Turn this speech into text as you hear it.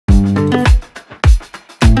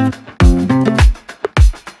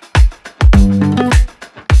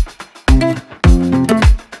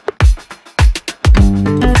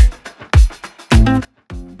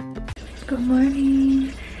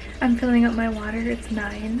water. It's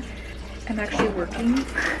 9. I'm actually working.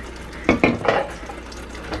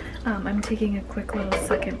 I'm taking a quick little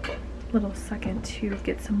second to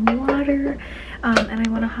get some water. And I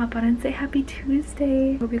want to hop on and say happy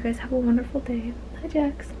Tuesday. Hope you guys have a wonderful day. Hi,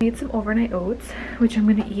 Jax. I made some overnight oats, which I'm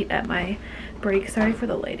going to eat at my break. Sorry for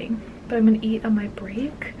the lighting, but I'm going to eat on my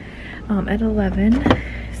break at 11.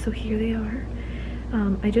 So here they are.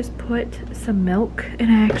 I just put some milk, and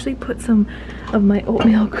I actually put some of my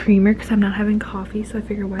oatmeal creamer because I'm not having coffee, so I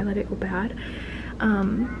figured why let it go bad.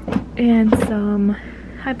 And some,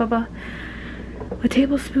 hi Bubba, a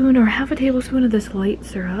tablespoon or half a tablespoon of this light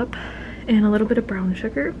syrup and a little bit of brown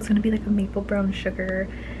sugar. It's gonna be like a maple brown sugar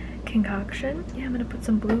concoction. Yeah, I'm gonna put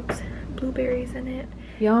some blueberries in it.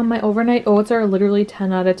 Yeah, my overnight oats are literally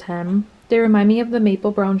 10 out of 10. They remind me of the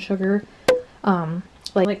maple brown sugar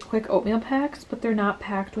like quick oatmeal packs, but they're not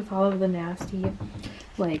packed with all of the nasty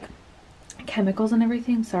like chemicals and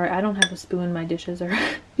everything. Sorry, I don't have a spoon. My dishes are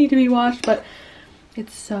need to be washed, but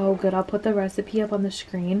it's so good. I'll put the recipe up on the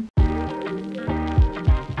screen.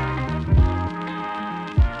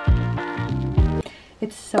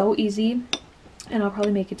 It's so easy, and I'll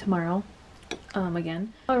probably make it tomorrow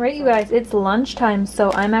again. All right, you guys, it's lunchtime,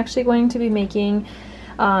 so I'm actually going to be making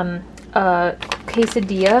a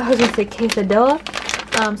quesadilla. I was gonna say quesadilla.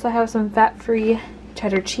 So I have some fat-free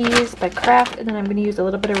cheddar cheese by Kraft, and then I'm going to use a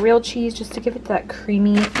little bit of real cheese just to give it that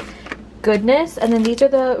creamy goodness. And then these are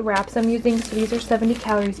the wraps I'm using. So these are 70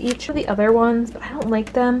 calories each. For the other ones, but I don't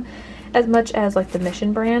like them as much as like the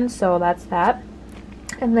Mission brand, so that's that.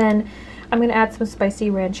 And then I'm going to add some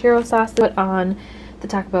spicy ranchero sauce to put on the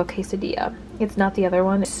Taco Bell quesadilla. It's not the other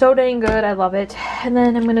one. It's so dang good. I love it. And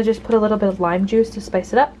then I'm going to just put a little bit of lime juice to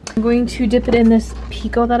spice it up. I'm going to dip it in this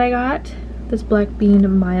pico that I got. This black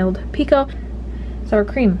bean mild pico sour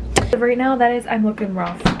cream. Right now, that is, I'm looking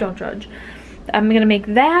rough. Don't judge. I'm gonna make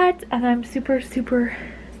that, and I'm super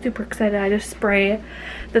excited. I just spray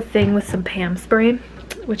the thing with some Pam spray,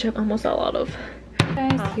 which I'm almost all out of.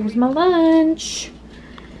 Guys, here's my lunch.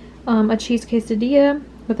 A cheese quesadilla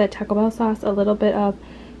with that Taco Bell sauce, a little bit of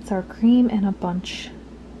sour cream, and a bunch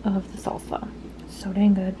of the salsa. So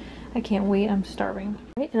dang good. I can't wait. I'm starving.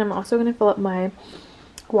 Right, and I'm also gonna fill up my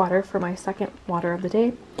water for my second water of the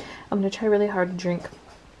day. I'm going to try really hard to drink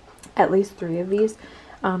at least 3 of these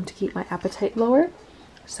to keep my appetite lower.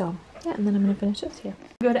 So yeah, and then I'm going to finish this here.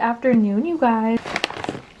 Good afternoon, you guys.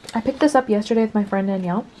 I picked this up yesterday with my friend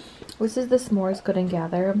Danielle. This is the S'mores Good and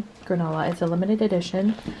Gather granola. It's a limited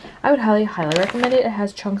edition. I would highly recommend it. It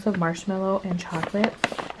has chunks of marshmallow and chocolate.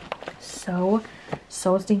 So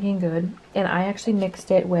stinking good. And I actually mixed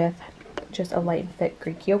it with just a light and thick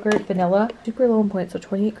Greek yogurt, vanilla, super low in points, so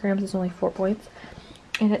 28 grams is only 4 points,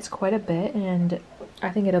 and it's quite a bit, and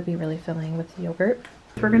I think it'll be really filling with the yogurt.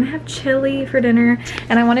 We're gonna have chili for dinner,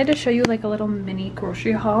 and I wanted to show you like a little mini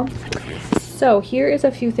grocery haul. So here is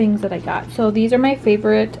a few things that I got. So these are my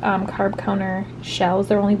favorite carb counter shells.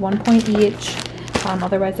 They're only 1 point each.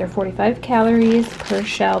 Otherwise they're 45 calories per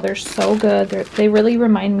shell. They're so good. They really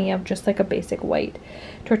remind me of just like a basic white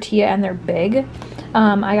tortilla, and they're big.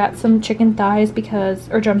 I got some chicken thighs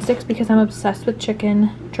or drumsticks, because I'm obsessed with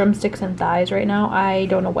chicken drumsticks and thighs right now. I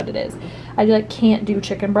don't know what it is. I like can't do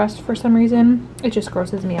chicken breast for some reason. It just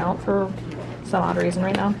grosses me out for some odd reason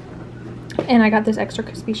right now. And I got this extra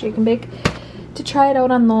crispy shake and bake to try it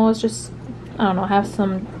out on those. Just, I don't know, have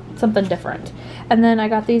something different. And then I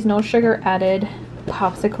got these no sugar added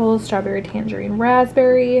popsicles, strawberry, tangerine,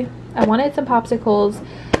 raspberry. I wanted some popsicles,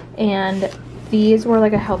 and these were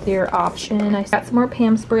like a healthier option. I got some more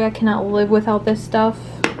Pam spray. I cannot live without this stuff.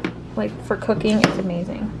 Like for cooking, it's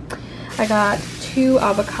amazing. I got 2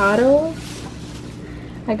 avocados.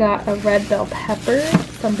 I got a red bell pepper,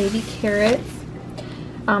 some baby carrots.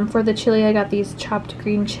 For the chili, I got these chopped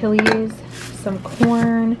green chilies, some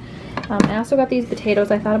corn. I also got these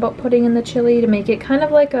potatoes I thought about putting in the chili to make it kind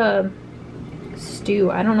of like a stew.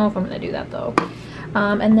 I don't know if I'm going to do that though.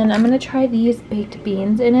 And then I'm going to try these baked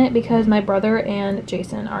beans in it, because my brother and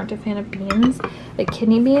Jason aren't a fan of beans, like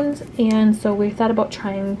kidney beans. And so we thought about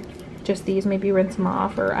trying just these, maybe rinse them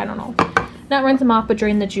off, or I don't know. Not rinse them off, but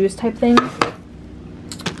drain the juice type thing.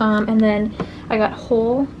 And then I got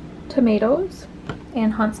whole tomatoes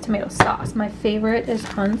and Hunt's tomato sauce. My favorite is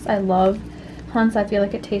Hunt's. I love Hunt's. I feel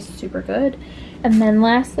like it tastes super good. And then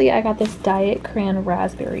lastly, I got this Diet Cran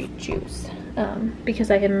raspberry juice.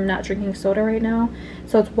 Because I am not drinking soda right now.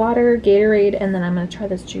 So it's water, Gatorade, and then I'm going to try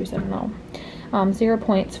this juice. I don't know. 0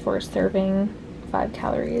 points for serving, 5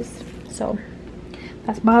 calories. So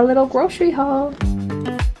that's my little grocery haul.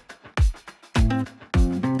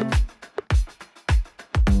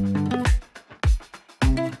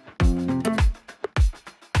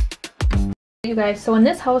 You guys, so in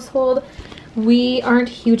this household, we aren't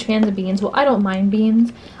huge fans of beans. Well, I don't mind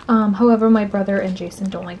beans. However, my brother and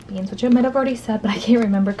Jason don't like beans, which I might have already said, but I can't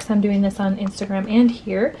remember because I'm doing this on Instagram and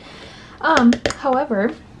here.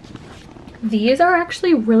 However, these are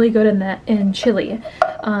actually really good in chili.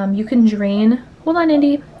 You can drain, hold on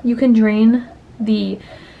Indy, you can drain the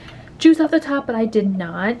juice off the top, but I did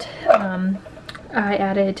not. I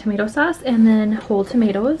added tomato sauce and then whole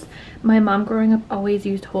tomatoes. My mom growing up always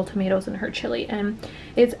used whole tomatoes in her chili, and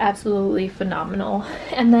it's absolutely phenomenal.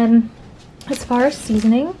 And then as far as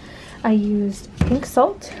seasoning, I used pink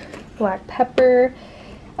salt, black pepper,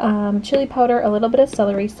 chili powder, a little bit of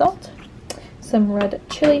celery salt, some red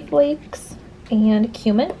chili flakes, and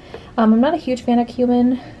cumin. I'm not a huge fan of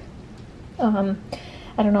cumin.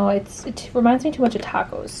 I don't know, it reminds me too much of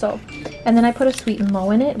tacos. So, and then I put a sweet and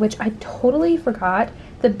low in it, which I totally forgot.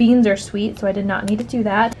 The beans are sweet, so I did not need to do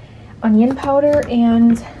that. Onion powder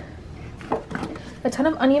and a ton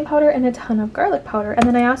of onion powder and a ton of garlic powder. And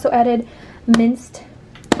then I also added minced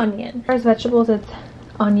onion. As far as vegetables, it's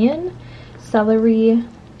onion, celery,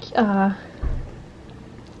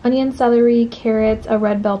 carrots, a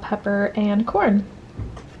red bell pepper, and corn.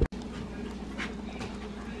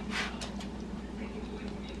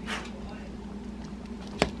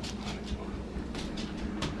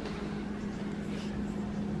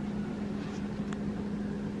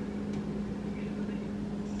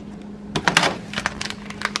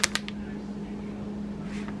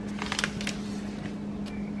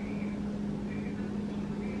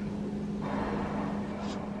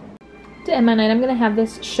 To end my night, I'm going to have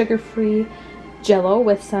this sugar-free Jell-O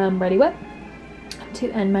with some Ready Whip to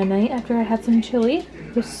end my night after I had some chili.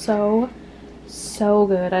 It was so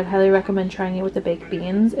good. I'd highly recommend trying it with the baked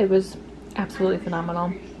beans. It was absolutely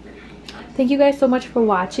phenomenal. Thank you guys so much for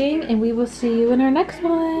watching, and we will see you in our next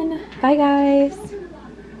one. Bye guys!